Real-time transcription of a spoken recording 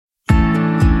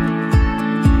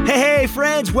Hey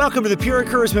friends, welcome to the Pure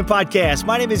Encouragement Podcast.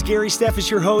 My name is Gary Steffes,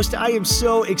 your host. I am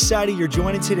so excited you're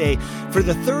joining today for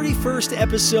the 31st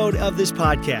episode of this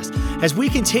podcast. As we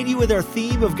continue with our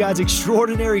theme of God's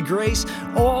extraordinary grace,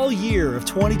 all year of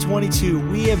 2022,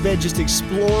 we have been just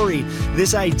exploring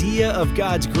this idea of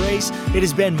God's grace. It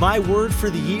has been my word for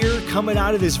the year coming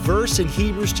out of this verse in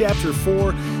Hebrews chapter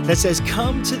 4 that says,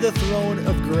 "Come to the throne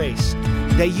of grace,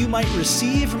 that you might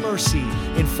receive mercy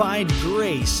and find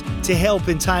grace to help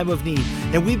in time of need."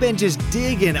 And we've been just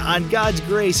digging on God's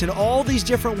grace in all these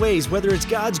different ways, whether it's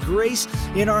God's grace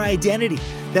in our identity,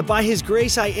 that by His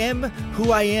grace I am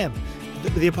who I am,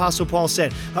 the Apostle Paul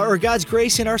said, or God's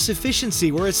grace in our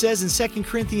sufficiency, where it says in 2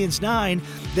 Corinthians 9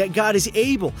 that God is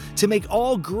able to make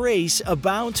all grace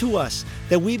abound to us,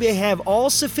 that we may have all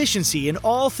sufficiency in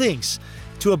all things,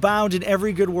 to abound in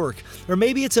every good work. Or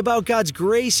maybe it's about God's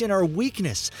grace in our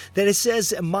weakness, that it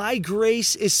says, "My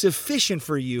grace is sufficient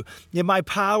for you, and my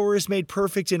power is made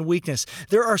perfect in weakness."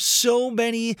 There are so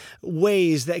many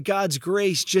ways that God's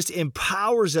grace just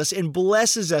empowers us and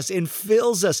blesses us and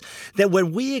fills us, that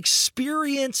when we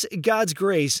experience God's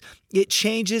grace, it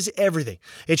changes everything.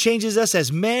 It changes us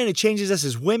as men. It changes us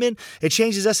as women. It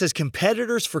changes us as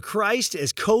competitors for Christ,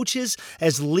 as coaches,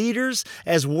 as leaders,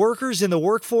 as workers in the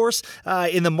workforce,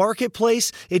 in the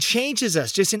marketplace. It changes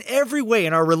us just in every way,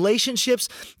 in our relationships,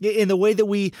 in the way that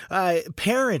we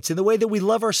parent, in the way that we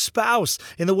love our spouse,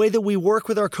 in the way that we work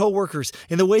with our coworkers,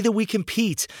 in the way that we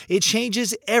compete. It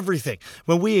changes everything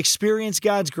when we experience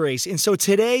God's grace. And so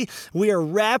today we are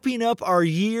wrapping up our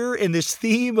year in this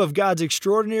theme of God's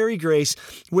extraordinary grace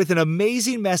with an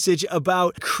amazing message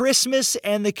about Christmas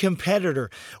and the competitor.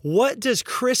 What does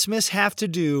Christmas have to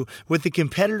do with the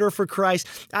competitor for Christ?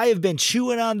 I have been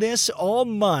chewing on this all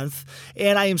month,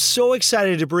 and I am so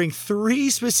excited to bring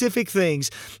 3 specific things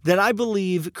that I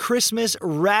believe Christmas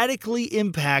radically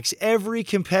impacts every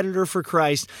competitor for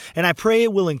Christ. And I pray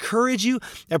it will encourage you.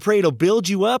 I pray it'll build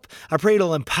you up. I pray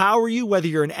it'll empower you, whether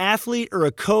you're an athlete or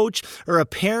a coach or a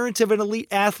parent of an elite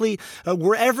athlete,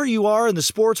 wherever you are in the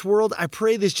sports world. I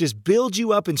pray this just builds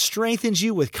you up and strengthens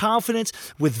you with confidence,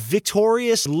 with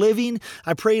victorious living.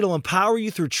 I pray it'll empower you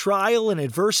through trial and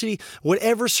adversity,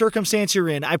 whatever circumstance you're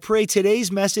in. I pray today's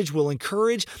message will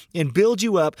encourage and build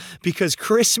you up, because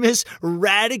Christmas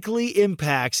radically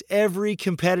impacts every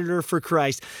competitor for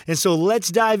Christ. And so let's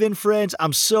dive in, friends.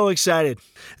 I'm so excited.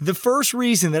 The first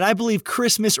reason that I believe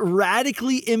Christmas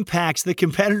radically impacts the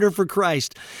competitor for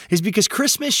Christ is because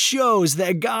Christmas shows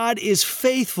that God is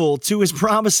faithful to His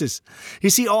promises.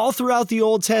 You see, all throughout the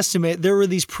Old Testament, there were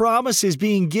these promises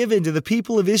being given to the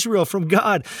people of Israel from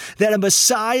God that a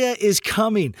Messiah is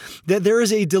coming, that there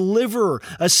is a deliverer,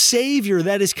 a Savior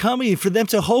that is coming for them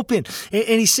to hope in.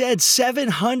 And He said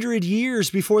 700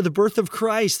 years before the birth of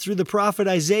Christ through the prophet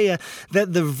Isaiah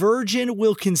that the virgin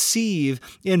will conceive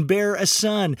and bear a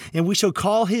son, and we shall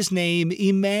call His name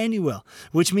Emmanuel,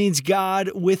 which means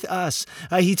God with us.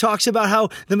 He talks about how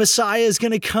the Messiah is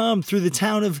going to come through the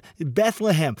town of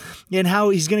Bethlehem, and how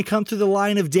He's going to come through the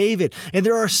line of David. And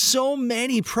there are so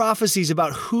many prophecies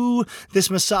about who this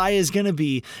Messiah is going to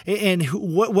be and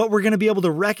what we're going to be able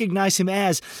to recognize Him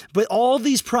as. But all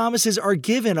these promises are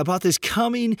given about this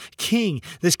coming King,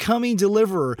 this coming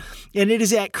deliverer. And it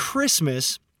is at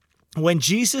Christmas when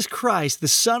Jesus Christ, the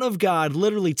Son of God,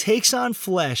 literally takes on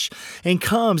flesh and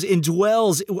comes and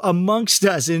dwells amongst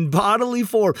us in bodily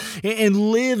form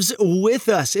and lives with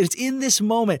us. It's in this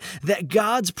moment that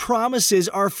God's promises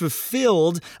are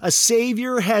fulfilled. A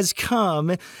Savior has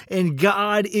come, and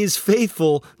God is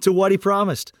faithful to what He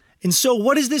promised. And so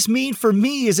what does this mean for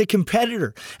me as a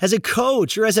competitor, as a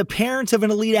coach, or as a parent of an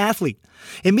elite athlete?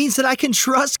 It means that I can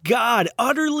trust God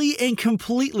utterly and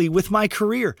completely with my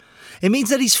career. It means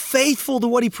that He's faithful to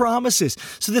what He promises.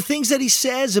 So the things that He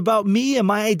says about me and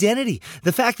my identity,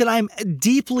 the fact that I'm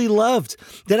deeply loved,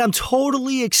 that I'm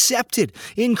totally accepted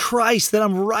in Christ, that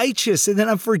I'm righteous and that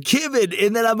I'm forgiven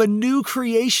and that I'm a new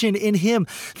creation in Him,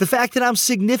 the fact that I'm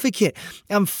significant,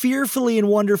 I'm fearfully and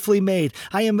wonderfully made,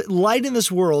 I am light in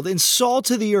this world and salt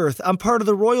to the earth, I'm part of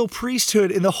the royal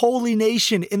priesthood in the holy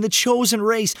nation, in the chosen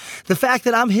race, the fact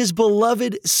that I'm His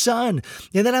beloved Son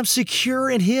and that I'm secure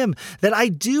in Him, that I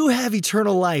do have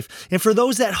eternal life. And for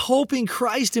those that hope in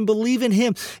Christ and believe in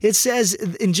Him, it says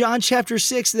in John chapter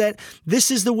 6 that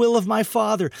this is the will of my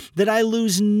Father, that I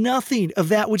lose nothing of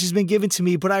that which has been given to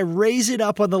me, but I raise it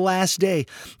up on the last day.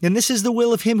 And this is the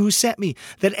will of Him who sent me,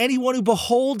 that anyone who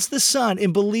beholds the Son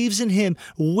and believes in Him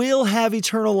will have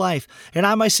eternal life. And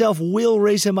I myself himself will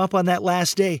raise him up on that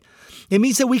last day. It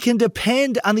means that we can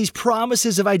depend on these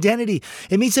promises of identity.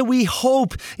 It means that we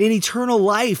hope in eternal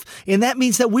life. And that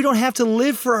means that we don't have to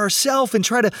live for ourselves and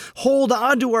try to hold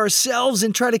on to ourselves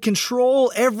and try to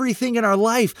control everything in our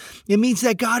life. It means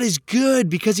that God is good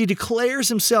because he declares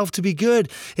himself to be good.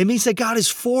 It means that God is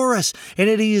for us and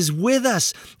that he is with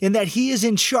us and that he is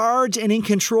in charge and in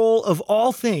control of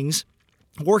all things,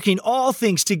 working all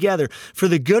things together for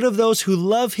the good of those who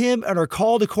love him and are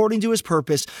called according to his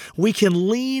purpose. We can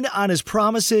lean on his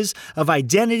promises of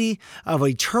identity, of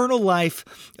eternal life,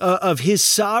 of his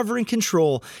sovereign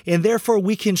control, and therefore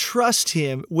we can trust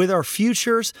him with our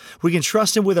futures. We can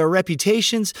trust him with our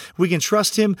reputations. We can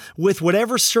trust him with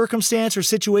whatever circumstance or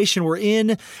situation we're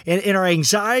in, and our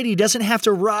anxiety doesn't have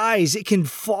to rise. It can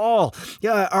fall.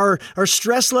 Our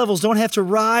stress levels don't have to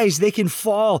rise. They can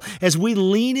fall as we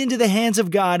lean into the hands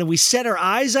of God and we set our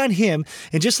eyes on him.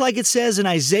 And just like it says in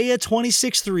Isaiah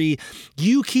 26:3,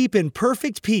 you keep in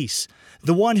perfect peace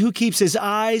the one who keeps his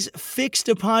eyes fixed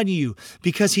upon you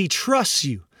because he trusts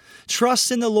you.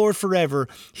 Trust in the Lord forever.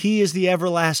 He is the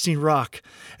everlasting rock.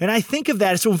 And I think of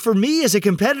that. So for me as a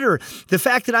competitor, the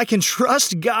fact that I can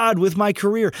trust God with my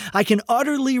career, I can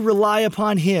utterly rely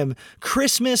upon him.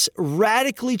 Christmas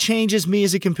radically changes me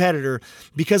as a competitor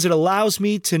because it allows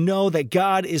me to know that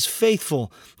God is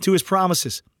faithful to his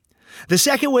promises. The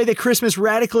second way that Christmas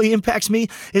radically impacts me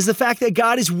is the fact that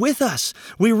God is with us.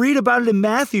 We read about it in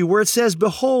Matthew where it says,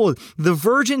 behold, the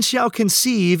virgin shall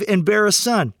conceive and bear a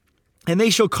son, and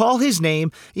they shall call his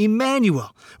name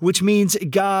Emmanuel, which means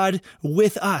God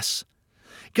with us.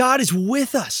 God is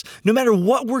with us no matter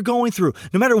what we're going through,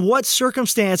 no matter what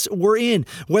circumstance we're in,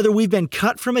 whether we've been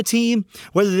cut from a team,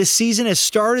 whether this season has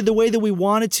started the way that we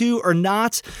wanted to or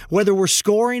not, whether we're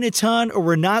scoring a ton or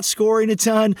we're not scoring a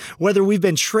ton, whether we've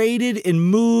been traded and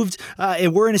moved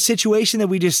and we're in a situation that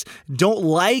we just don't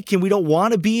like and we don't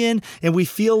want to be in and we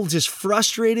feel just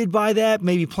frustrated by that,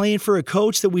 maybe playing for a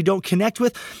coach that we don't connect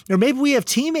with, or maybe we have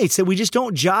teammates that we just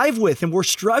don't jive with and we're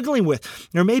struggling with,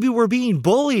 or maybe we're being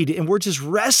bullied and we're just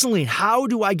wrestling. How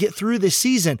do I get through this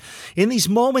season? In these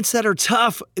moments that are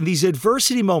tough, in these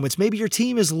adversity moments, maybe your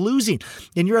team is losing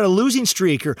and you're at a losing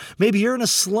streak, or maybe you're in a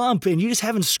slump and you just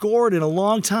haven't scored in a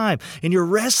long time and you're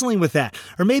wrestling with that.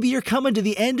 Or maybe you're coming to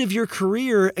the end of your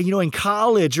career, in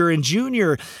college or in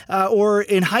junior or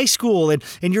in high school, and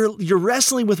you're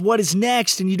wrestling with what is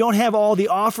next and you don't have all the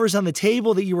offers on the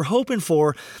table that you were hoping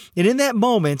for. And in that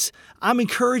moment, I'm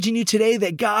encouraging you today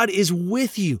that God is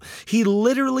with you. He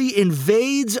literally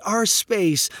invades our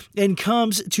space and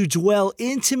comes to dwell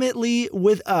intimately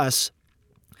with us.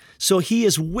 So he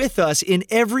is with us in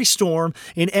every storm,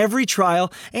 in every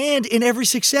trial, and in every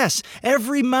success.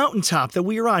 Every mountaintop that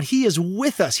we are on, he is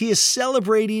with us. He is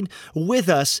celebrating with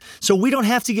us. So we don't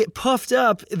have to get puffed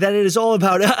up that it is all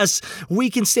about us.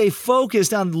 We can stay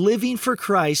focused on living for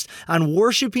Christ, on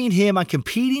worshiping him, on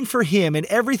competing for him in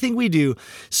everything we do,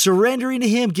 surrendering to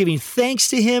him, giving thanks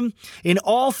to him in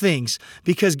all things,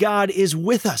 because God is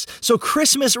with us. So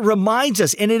Christmas reminds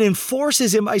us, and it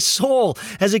enforces in my soul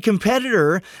as a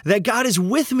competitor, that God is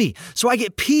with me. So I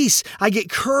get peace, I get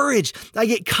courage, I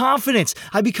get confidence,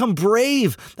 I become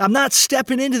brave. I'm not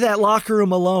stepping into that locker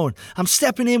room alone. I'm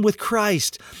stepping in with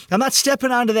Christ. I'm not stepping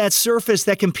onto that surface,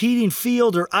 that competing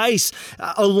field or ice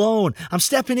alone. I'm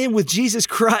stepping in with Jesus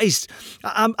Christ.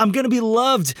 I'm going to be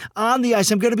loved on the ice.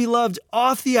 I'm going to be loved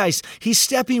off the ice. He's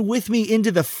stepping with me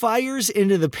into the fires,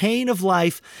 into the pain of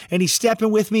life, and he's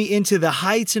stepping with me into the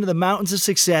heights, into the mountains of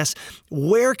success.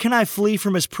 Where can I flee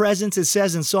from his presence? It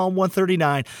says in Psalm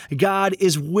 139, God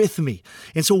is with me.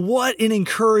 And so what an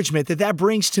encouragement that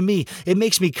brings to me. It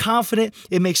makes me confident.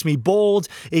 It makes me bold.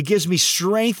 It gives me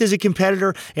strength as a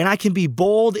competitor, and I can be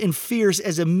bold and fierce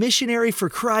as a missionary for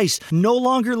Christ, no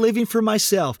longer living for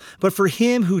myself, but for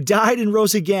him who died and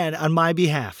rose again on my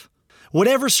behalf.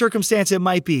 Whatever circumstance it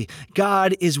might be,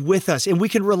 God is with us, and we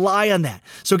can rely on that.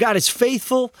 So God is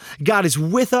faithful, God is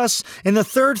with us, and the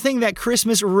third thing that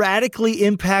Christmas radically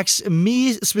impacts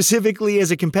me specifically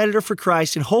as a competitor for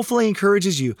Christ, and hopefully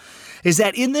encourages you, is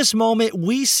that in this moment,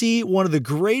 we see one of the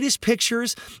greatest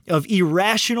pictures of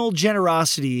irrational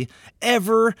generosity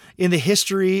ever in the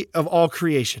history of all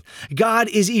creation. God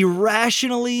is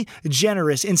irrationally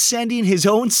generous in sending his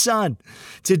own son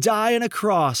to die on a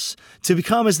cross, to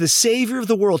become as the Savior of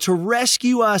the world, to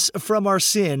rescue us from our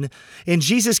sin. And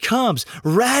Jesus comes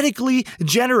radically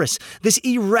generous, this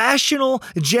irrational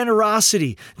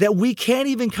generosity that we can't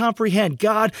even comprehend.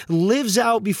 God lives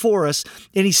out before us,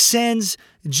 and he sends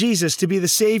Jesus to be the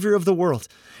Savior of the world.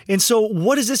 And so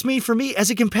what does this mean for me? As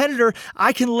a competitor,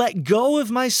 I can let go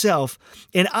of myself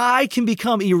and I can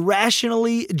become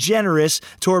irrationally generous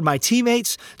toward my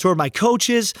teammates, toward my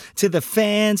coaches, to the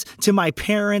fans, to my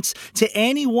parents, to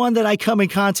anyone that I come in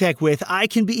contact with. I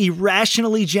can be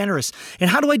irrationally generous. And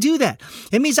how do I do that?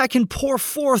 It means I can pour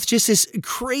forth just this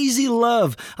crazy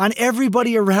love on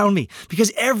everybody around me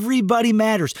because everybody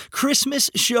matters. Christmas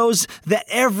shows that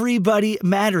everybody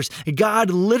matters. God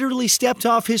literally stepped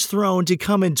off his throne to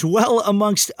come and dwell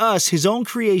amongst us. His own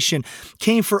creation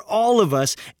came for all of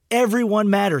us. Everyone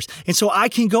matters. And so I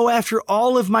can go after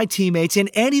all of my teammates and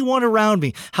anyone around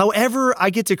me, however I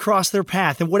get to cross their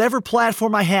path, and whatever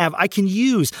platform I have, I can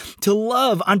use to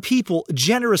love on people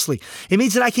generously. It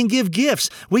means that I can give gifts.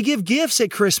 We give gifts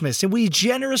at Christmas and we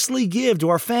generously give to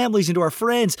our families and to our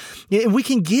friends. And we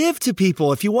can give to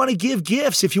people. If you want to give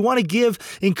gifts, if you want to give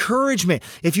encouragement,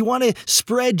 if you want to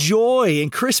spread joy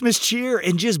and Christmas cheer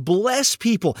and just bless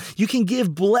people, you can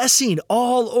give blessing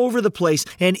all over the place.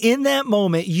 And in that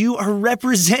moment, you are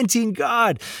representing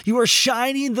God. You are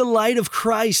shining the light of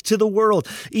Christ to the world.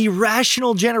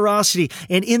 Irrational generosity.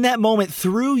 And in that moment,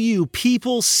 through you,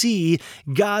 people see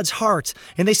God's heart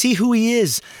and they see who he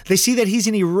is. They see that he's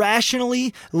an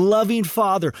irrationally loving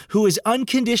Father who is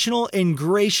unconditional and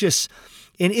gracious.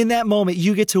 And in that moment,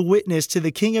 you get to witness to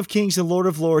the King of Kings and Lord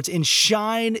of Lords and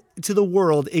shine to the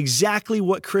world exactly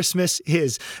what Christmas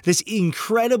is. This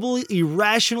incredibly,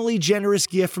 irrationally generous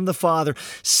gift from the Father,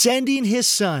 sending his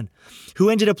Son, who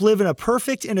ended up living a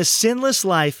perfect and a sinless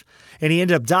life, and he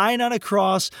ended up dying on a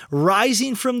cross,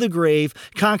 rising from the grave,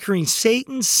 conquering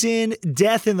Satan, sin,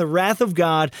 death, and the wrath of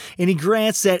God. And he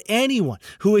grants that anyone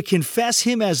who would confess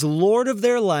him as Lord of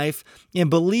their life and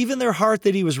believe in their heart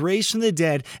that he was raised from the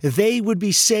dead, they would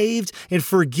be saved and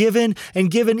forgiven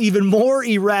and given even more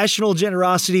irrational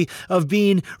generosity of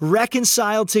being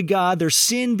reconciled to God, their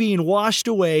sin being washed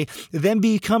away, them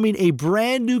becoming a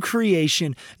brand new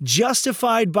creation,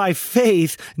 justified by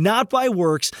faith, not by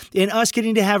works, and us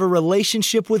getting to have a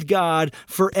relationship with God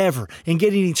forever and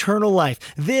getting eternal life.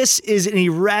 This is an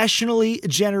irrationally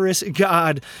generous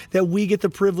God that we get the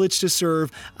privilege to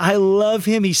serve. I love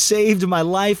him. He saved my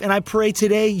life, and I pray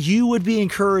today you would be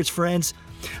encouraged, friends.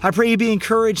 I pray you be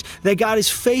encouraged that God is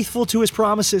faithful to his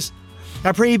promises.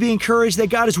 I pray you be encouraged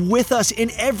that God is with us in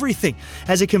everything,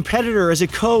 as a competitor, as a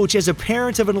coach, as a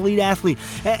parent of an elite athlete,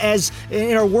 as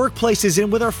in our workplaces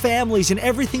and with our families and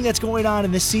everything that's going on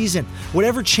in this season.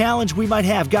 Whatever challenge we might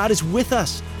have, God is with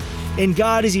us, and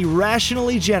God is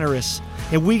irrationally generous,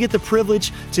 and we get the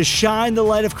privilege to shine the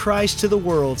light of Christ to the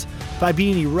world by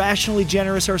being irrationally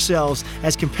generous ourselves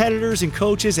as competitors and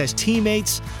coaches, as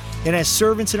teammates, and as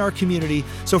servants in our community.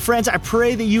 So friends, I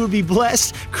pray that you would be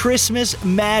blessed. Christmas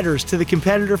matters to the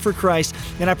competitor for Christ,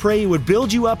 and I pray it would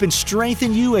build you up and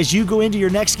strengthen you as you go into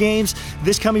your next games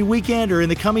this coming weekend or in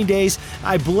the coming days.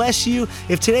 I bless you.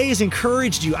 If today has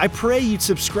encouraged you, I pray you'd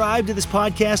subscribe to this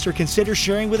podcast or consider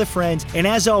sharing with a friend. And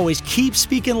as always, keep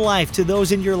speaking life to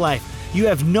those in your life. You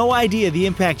have no idea the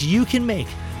impact you can make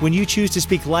when you choose to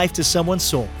speak life to someone's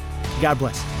soul. God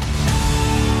bless.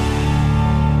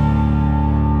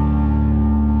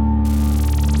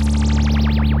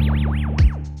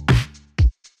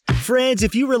 Friends,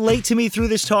 if you relate to me through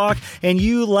this talk and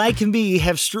you, like me,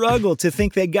 have struggled to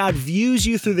think that God views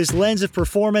you through this lens of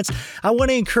performance, I want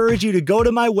to encourage you to go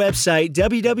to my website,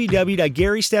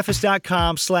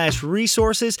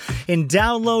 www.garysteffes.com/resources, and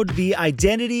download the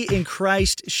Identity in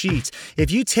Christ sheets.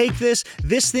 If you take this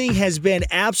thing has been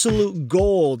absolute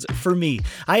gold for me.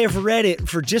 I have read it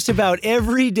for just about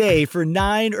every day for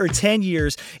 9 or 10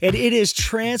 years, and it has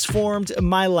transformed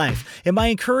my life. And my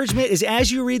encouragement is,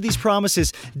 as you read these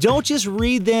promises, don't just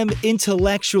read them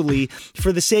intellectually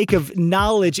for the sake of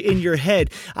knowledge in your head.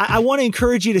 I want to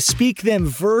encourage you to speak them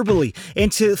verbally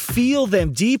and to feel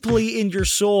them deeply in your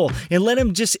soul and let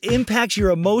them just impact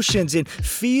your emotions and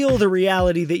feel the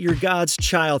reality that you're God's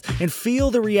child and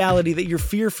feel the reality that you're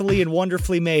fearfully and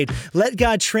wonderfully made. Let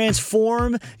God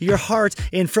transform your heart,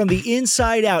 and from the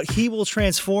inside out, he will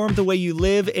transform the way you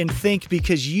live and think,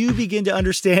 because you begin to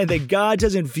understand that God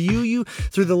doesn't view you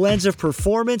through the lens of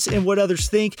performance and what others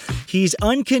think. He's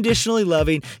unconditionally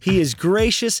loving, he is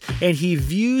gracious, and he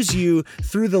views you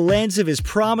through the lens of his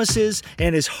promises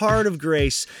and his heart of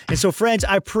grace. And so, friends,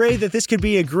 I pray that this could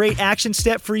be a great action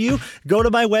step for you. Go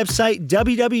to my website,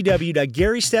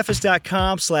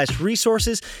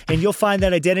 www.garysteffes.com/resources, and you'll find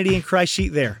that Identity in Christ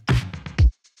sheet there.